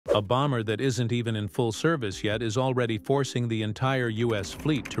A bomber that isn't even in full service yet is already forcing the entire US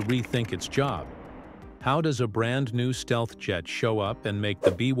fleet to rethink its job. How does a brand new stealth jet show up and make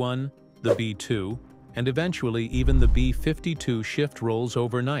the B-1, the B-2, and eventually even the B-52 shift roles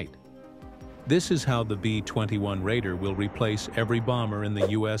overnight? This is how the B-21 Raider will replace every bomber in the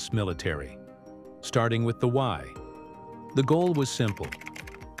US military. Starting with the why. The goal was simple: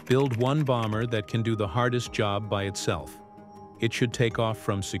 build one bomber that can do the hardest job by itself. It should take off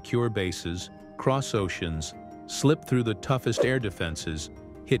from secure bases, cross oceans, slip through the toughest air defenses,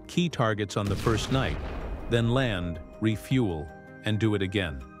 hit key targets on the first night, then land, refuel, and do it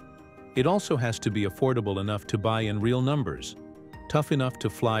again. It also has to be affordable enough to buy in real numbers, tough enough to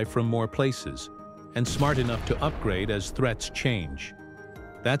fly from more places, and smart enough to upgrade as threats change.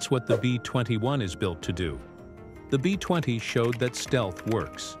 That's what the B-21 is built to do. The B-20 showed that stealth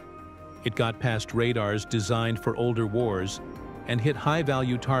works. It got past radars designed for older wars and hit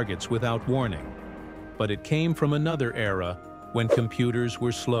high-value targets without warning. But it came from another era when computers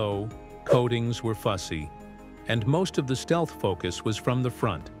were slow, codings were fussy, and most of the stealth focus was from the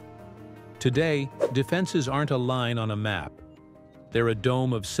front. Today, defenses aren't a line on a map. They're a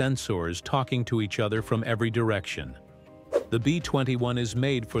dome of sensors talking to each other from every direction. The B-21 is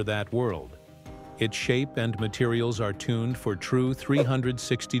made for that world. Its shape and materials are tuned for true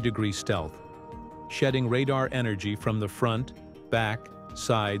 360-degree stealth, shedding radar energy from the front, back,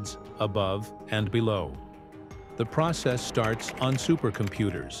 sides, above, and below. The process starts on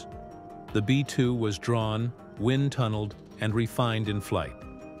supercomputers. The B-2 was drawn, wind-tunneled, and refined in flight.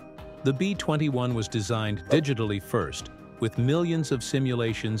 The B-21 was designed digitally first, with millions of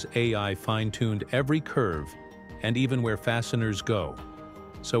simulations. AI fine-tuned every curve and even where fasteners go,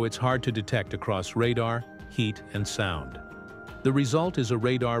 so it's hard to detect across radar, heat, and sound. The result is a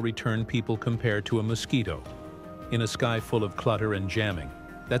radar return people compare to a mosquito. In a sky full of clutter and jamming,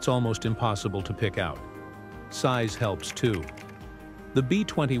 that's almost impossible to pick out. Size helps too. The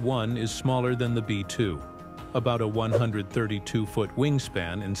B-21 is smaller than the B-2, about a 132-foot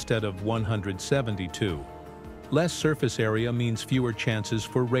wingspan instead of 172. Less surface area means fewer chances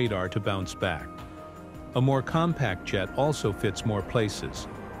for radar to bounce back. A more compact jet also fits more places: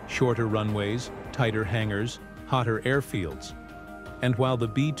 shorter runways, tighter hangars, hotter airfields. And while the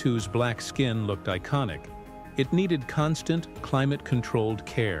B-2's black skin looked iconic, it needed constant, climate-controlled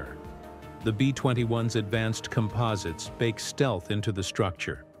care. The B-21's advanced composites bake stealth into the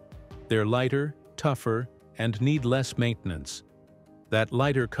structure. They're lighter, tougher, and need less maintenance. That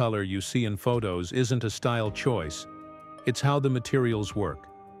lighter color you see in photos isn't a style choice. It's how the materials work.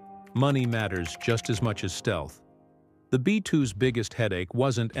 Money matters just as much as stealth. The B-2's biggest headache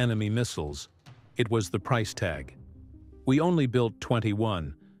wasn't enemy missiles. It was the price tag. We only built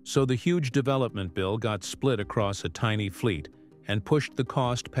 21, so the huge development bill got split across a tiny fleet and pushed the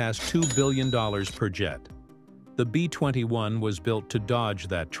cost past $2 billion per jet. The B-21 was built to dodge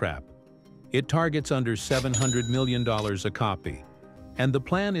that trap. It targets under $700 million a copy, and the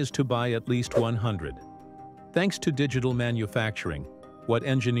plan is to buy at least 100. Thanks to digital manufacturing, what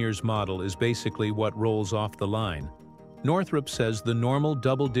engineers model is basically what rolls off the line. Northrop says the normal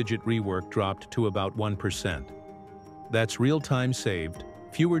double-digit rework dropped to about 1%. That's real time saved,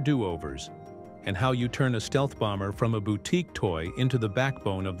 fewer do-overs, and how you turn a stealth bomber from a boutique toy into the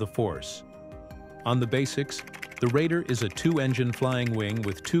backbone of the force. On the basics, the Raider is a two-engine flying wing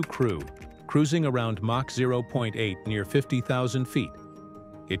with two crew, cruising around Mach 0.8 near 50,000 feet.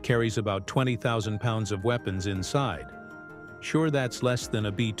 It carries about 20,000 pounds of weapons inside. Sure, that's less than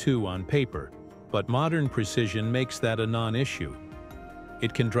a B-2 on paper, but modern precision makes that a non-issue.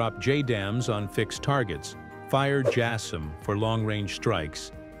 It can drop JDAMs on fixed targets, fire JASSM for long-range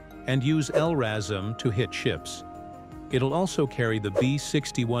strikes, and use LRASM to hit ships. It'll also carry the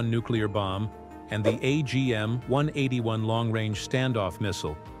B-61 nuclear bomb and the AGM-181 long-range standoff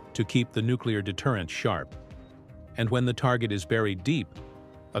missile to keep the nuclear deterrent sharp. And when the target is buried deep,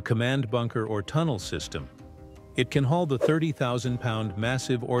 a command bunker or tunnel system, it can haul the 30,000-pound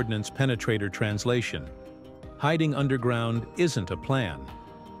massive ordnance penetrator translation. Hiding underground isn't a plan.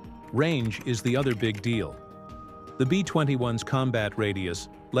 Range is the other big deal. The B-21's combat radius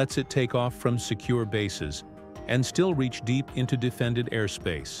lets it take off from secure bases and still reach deep into defended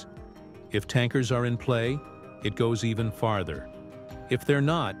airspace. If tankers are in play, it goes even farther. If they're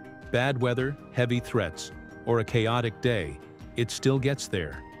not, bad weather, heavy threats, or a chaotic day, it still gets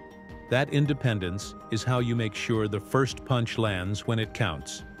there. That independence is how you make sure the first punch lands when it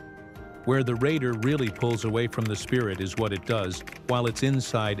counts. Where the Raider really pulls away from the Spirit is what it does while it's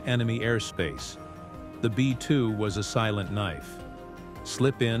inside enemy airspace. The B-2 was a silent knife.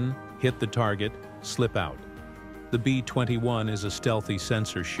 Slip in, hit the target, slip out. The B-21 is a stealthy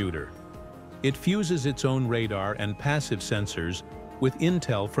sensor shooter. It fuses its own radar and passive sensors with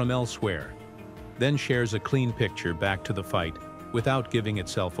intel from elsewhere, then shares a clean picture back to the fight without giving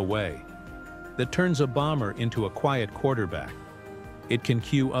itself away. That turns a bomber into a quiet quarterback. It can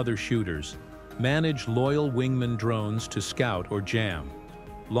cue other shooters, manage loyal wingman drones to scout or jam,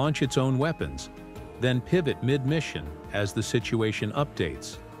 launch its own weapons, then pivot mid-mission as the situation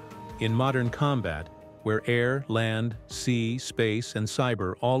updates. In modern combat, where air, land, sea, space, and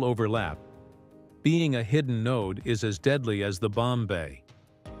cyber all overlap, being a hidden node is as deadly as the bomb bay.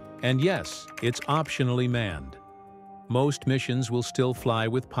 And yes, it's optionally manned. Most missions will still fly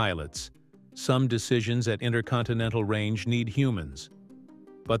with pilots. Some decisions at intercontinental range need humans.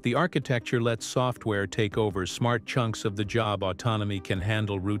 But the architecture lets software take over smart chunks of the job. Autonomy can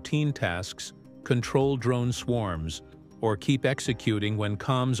handle routine tasks, control drone swarms, or keep executing when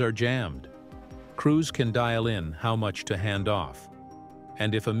comms are jammed. Crews can dial in how much to hand off.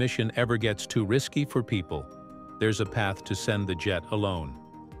 And if a mission ever gets too risky for people, there's a path to send the jet alone.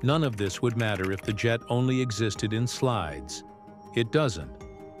 None of this would matter if the jet only existed in slides. It doesn't.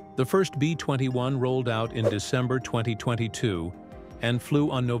 The first B-21 rolled out in December 2022 and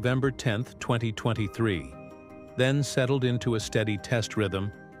flew on November 10, 2023, then settled into a steady test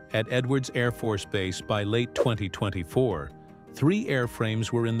rhythm at Edwards Air Force Base. By late 2024, 3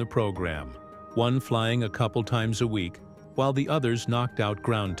 airframes were in the program, one flying a couple times a week, while the others knocked out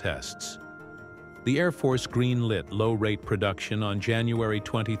ground tests. The Air Force green-lit low-rate production on January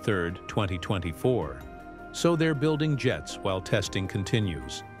 23, 2024, so they're building jets while testing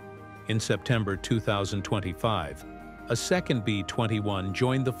continues. In September 2025, a second B-21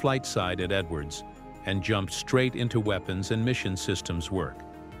 joined the flight side at Edwards and jumped straight into weapons and mission systems work.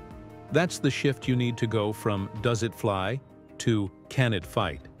 That's the shift you need to go from "does it fly" to "can it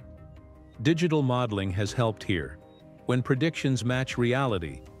fight?" Digital modeling has helped here. When predictions match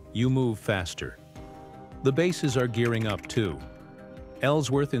reality, you move faster. The bases are gearing up too.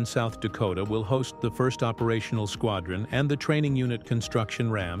 Ellsworth in South Dakota will host the first operational squadron and the training unit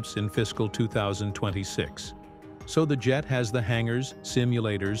construction ramps in fiscal 2026. So the jet has the hangars,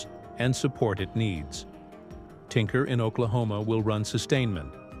 simulators, and support it needs. Tinker in Oklahoma will run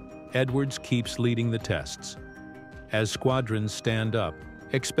sustainment. Edwards keeps leading the tests. As squadrons stand up,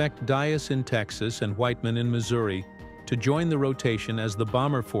 expect Dias in Texas and Whiteman in Missouri to join the rotation as the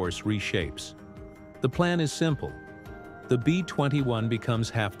bomber force reshapes. The plan is simple. The B-21 becomes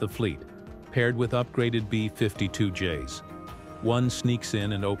half the fleet, paired with upgraded B-52Js. One sneaks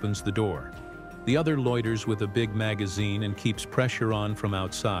in and opens the door. The other loiters with a big magazine and keeps pressure on from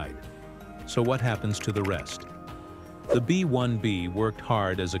outside. So what happens to the rest? The B-1B worked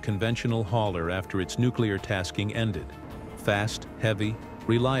hard as a conventional hauler after its nuclear tasking ended. Fast, heavy,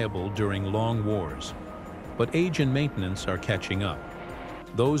 reliable during long wars. But age and maintenance are catching up.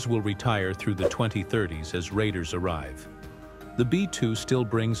 Those will retire through the 2030s as raiders arrive. The B-2 still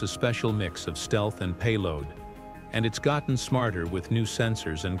brings a special mix of stealth and payload, and it's gotten smarter with new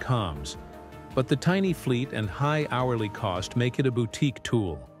sensors and comms. But the tiny fleet and high hourly cost make it a boutique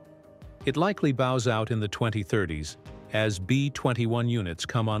tool. It likely bows out in the 2030s as B-21 units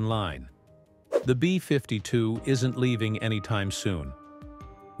come online. The B-52 isn't leaving anytime soon.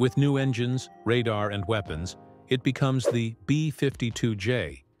 With new engines, radar, and weapons, it becomes the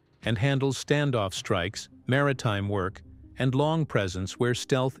B-52J and handles standoff strikes, maritime work, and long presence where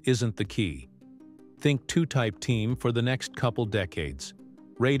stealth isn't the key. Think two-type team for the next couple decades.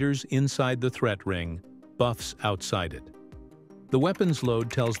 Raiders inside the threat ring, buffs outside it. The weapons load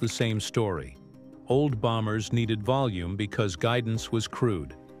tells the same story. Old bombers needed volume because guidance was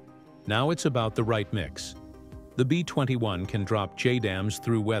crude. Now it's about the right mix. The B-21 can drop JDAMs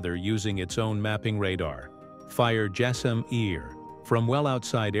through weather using its own mapping radar, fire JASSM-ER from well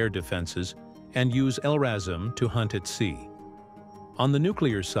outside air defenses, and use LRASM to hunt at sea. On the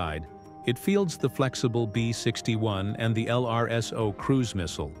nuclear side, it fields the flexible B-61 and the LRSO cruise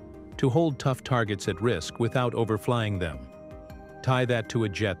missile to hold tough targets at risk without overflying them. Tie that to a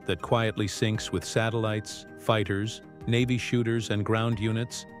jet that quietly syncs with satellites, fighters, Navy shooters, and ground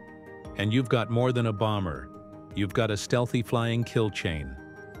units, and you've got more than a bomber. You've got a stealthy flying kill chain.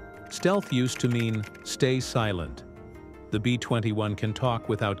 Stealth used to mean stay silent. The B-21 can talk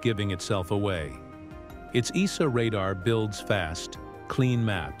without giving itself away. Its ESA radar builds fast, clean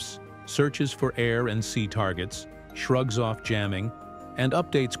maps, searches for air and sea targets, shrugs off jamming, and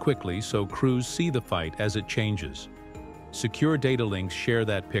updates quickly so crews see the fight as it changes. Secure data links share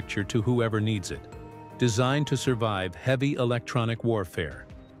that picture to whoever needs it. Designed to survive heavy electronic warfare.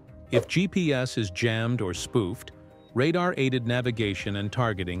 If GPS is jammed or spoofed, radar-aided navigation and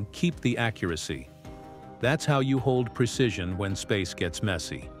targeting keep the accuracy. That's how you hold precision when space gets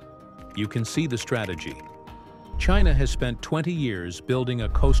messy. You can see the strategy. China has spent 20 years building a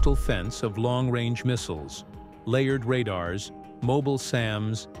coastal fence of long-range missiles, layered radars, mobile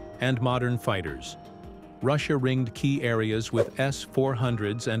SAMs, and modern fighters. Russia ringed key areas with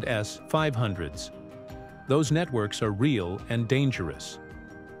S-400s and S-500s. Those networks are real and dangerous.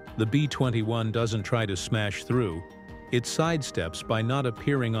 The B-21 doesn't try to smash through, it sidesteps by not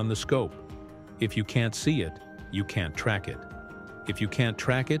appearing on the scope. If you can't see it, you can't track it. If you can't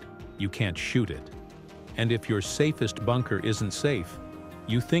track it, you can't shoot it. And if your safest bunker isn't safe,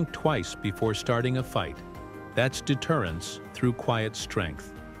 you think twice before starting a fight. That's deterrence through quiet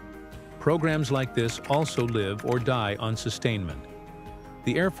strength. Programs like this also live or die on sustainment.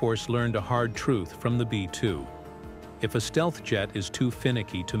 The Air Force learned a hard truth from the B-2. If a stealth jet is too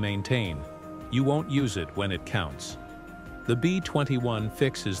finicky to maintain, you won't use it when it counts. The B-21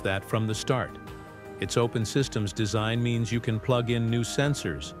 fixes that from the start. Its open systems design means you can plug in new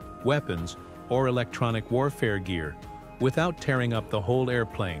sensors, weapons, or electronic warfare gear without tearing up the whole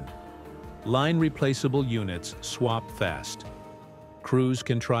airplane. Line-replaceable units swap fast. Crews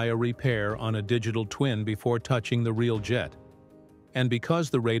can try a repair on a digital twin before touching the real jet. And because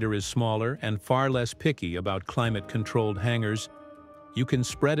the Raider is smaller and far less picky about climate-controlled hangars, you can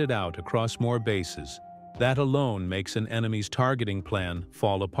spread it out across more bases. That alone makes an enemy's targeting plan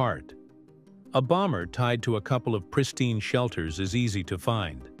fall apart. A bomber tied to a couple of pristine shelters is easy to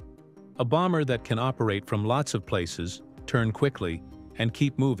find. A bomber that can operate from lots of places, turn quickly, and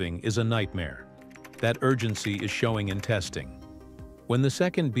keep moving is a nightmare. That urgency is showing in testing. When the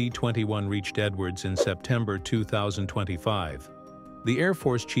second B-21 reached Edwards in September 2025, the Air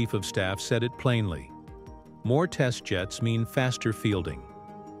Force Chief of Staff said it plainly. More test jets mean faster fielding.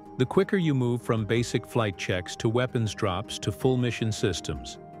 The quicker you move from basic flight checks to weapons drops to full mission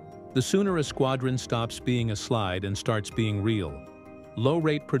systems, the sooner a squadron stops being a slide and starts being real.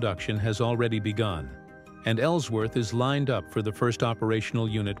 Low-rate production has already begun, and Ellsworth is lined up for the first operational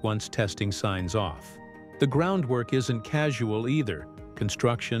unit once testing signs off. The groundwork isn't casual either.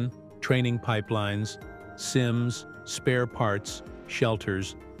 Construction, training pipelines, sims, spare parts,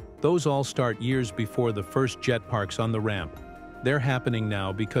 shelters, those all start years before the first jet parks on the ramp. They're happening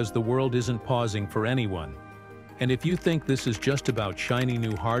now because the world isn't pausing for anyone. And if you think this is just about shiny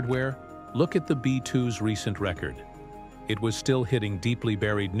new hardware, look at the B-2's recent record. It was still hitting deeply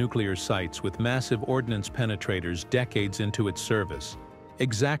buried nuclear sites with massive ordnance penetrators decades into its service,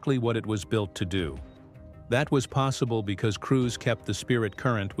 exactly what it was built to do. That was possible because crews kept the spirit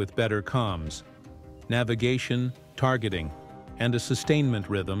current with better comms, navigation, targeting, and a sustainment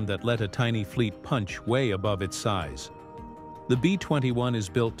rhythm that let a tiny fleet punch way above its size. The B-21 is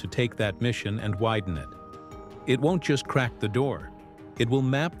built to take that mission and widen it. It won't just crack the door. It will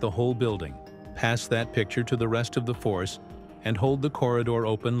map the whole building, pass that picture to the rest of the force, and hold the corridor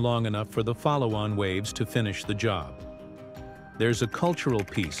open long enough for the follow-on waves to finish the job. There's a cultural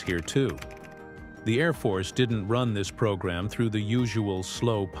piece here too. The Air Force didn't run this program through the usual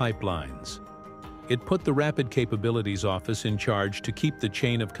slow pipelines. It put the Rapid Capabilities Office in charge to keep the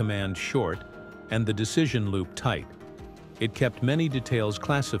chain of command short and the decision loop tight. It kept many details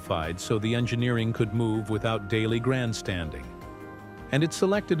classified so the engineering could move without daily grandstanding. And it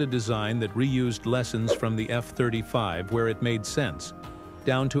selected a design that reused lessons from the F-35 where it made sense,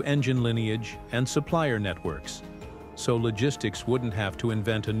 down to engine lineage and supplier networks, so logistics wouldn't have to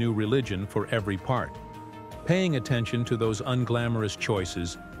invent a new religion for every part. Paying attention to those unglamorous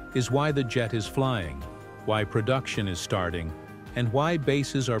choices is why the jet is flying, why production is starting, and why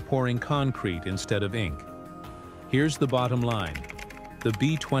bases are pouring concrete instead of ink. Here's the bottom line. The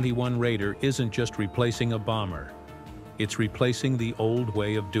B-21 Raider isn't just replacing a bomber. It's replacing the old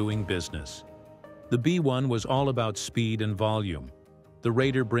way of doing business. The B-1 was all about speed and volume. The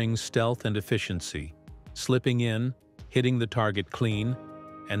Raider brings stealth and efficiency, slipping in, hitting the target clean,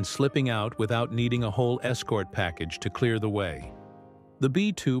 and slipping out without needing a whole escort package to clear the way. The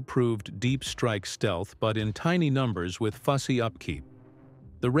B-2 proved deep strike stealth but in tiny numbers with fussy upkeep.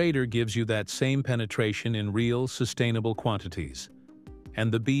 The Raider gives you that same penetration in real, sustainable quantities.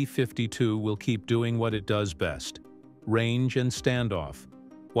 And the B-52 will keep doing what it does best, range and standoff,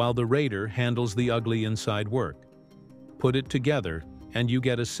 while the Raider handles the ugly inside work. Put it together, and you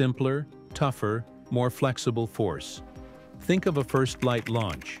get a simpler, tougher, more flexible force. Think of a first light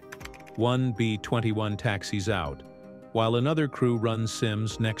launch. One B-21 taxis out, while another crew runs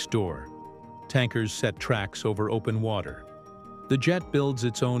sims next door. Tankers set tracks over open water. The jet builds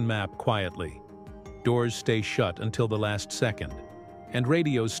its own map quietly. Doors stay shut until the last second, and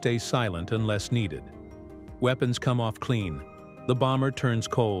radios stay silent unless needed. Weapons come off clean, the bomber turns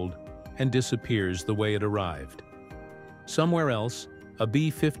cold, and disappears the way it arrived. Somewhere else, a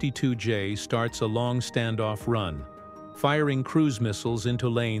B-52J starts a long standoff run, firing cruise missiles into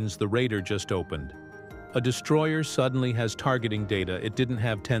lanes the radar just opened. A destroyer suddenly has targeting data it didn't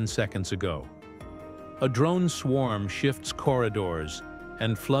have 10 seconds ago. A drone swarm shifts corridors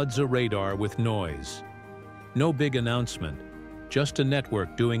and floods a radar with noise. No big announcement, just a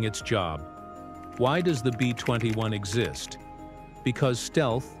network doing its job. Why does the B-21 exist? Because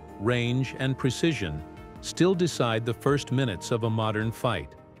stealth, range, and precision still decide the first minutes of a modern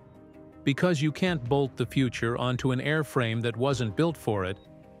fight. Because you can't bolt the future onto an airframe that wasn't built for it,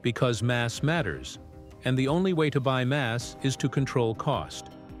 because mass matters, and the only way to buy mass is to control cost.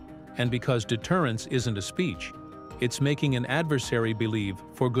 And because deterrence isn't a speech, it's making an adversary believe,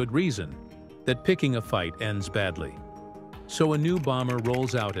 for good reason, that picking a fight ends badly. So a new bomber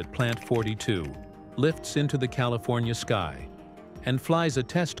rolls out at Plant 42, lifts into the California sky, and flies a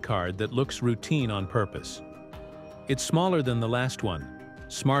test card that looks routine on purpose. It's smaller than the last one,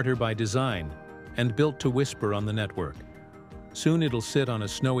 smarter by design, and built to whisper on the network. Soon it'll sit on a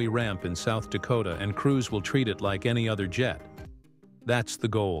snowy ramp in South Dakota and crews will treat it like any other jet. That's the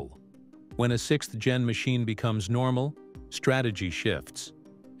goal. When a 6th-gen machine becomes normal, strategy shifts.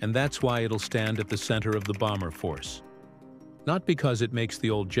 And that's why it'll stand at the center of the bomber force. Not because it makes the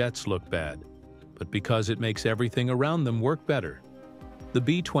old jets look bad, but because it makes everything around them work better. The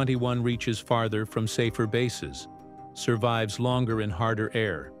B-21 reaches farther from safer bases, survives longer in harder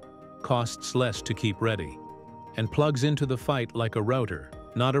air, costs less to keep ready, and plugs into the fight like a router,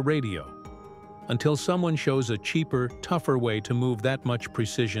 not a radio. Until someone shows a cheaper, tougher way to move that much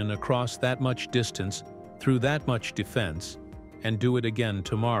precision across that much distance, through that much defense, and do it again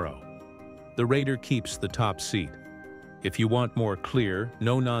tomorrow. The Raider keeps the top seat. If you want more clear,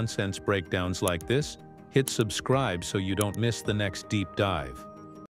 no-nonsense breakdowns like this, hit subscribe so you don't miss the next deep dive.